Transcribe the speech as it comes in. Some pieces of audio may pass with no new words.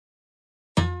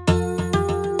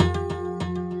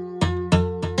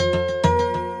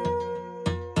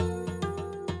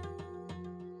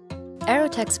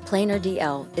Aerotech's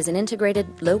PlanarDL is an integrated,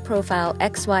 low-profile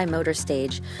XY motor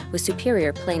stage with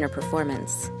superior planar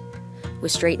performance.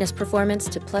 With straightness performance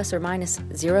to plus or minus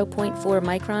 0.4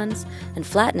 microns and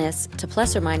flatness to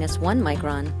plus or minus 1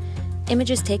 micron,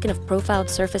 images taken of profiled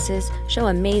surfaces show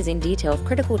amazing detail of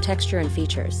critical texture and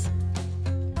features.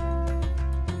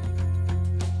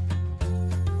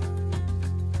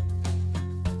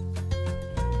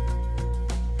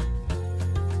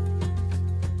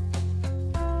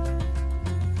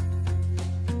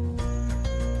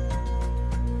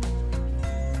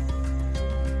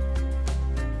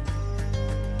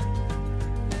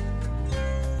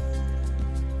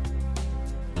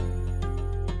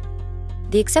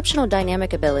 The exceptional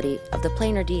dynamic ability of the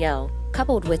PlanarDL,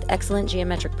 coupled with excellent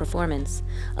geometric performance,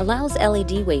 allows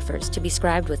LED wafers to be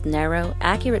scribed with narrow,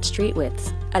 accurate street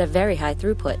widths at a very high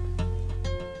throughput.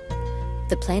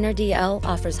 The PlanarDL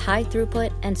offers high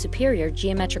throughput and superior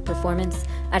geometric performance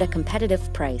at a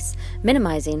competitive price,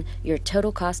 minimizing your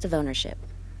total cost of ownership.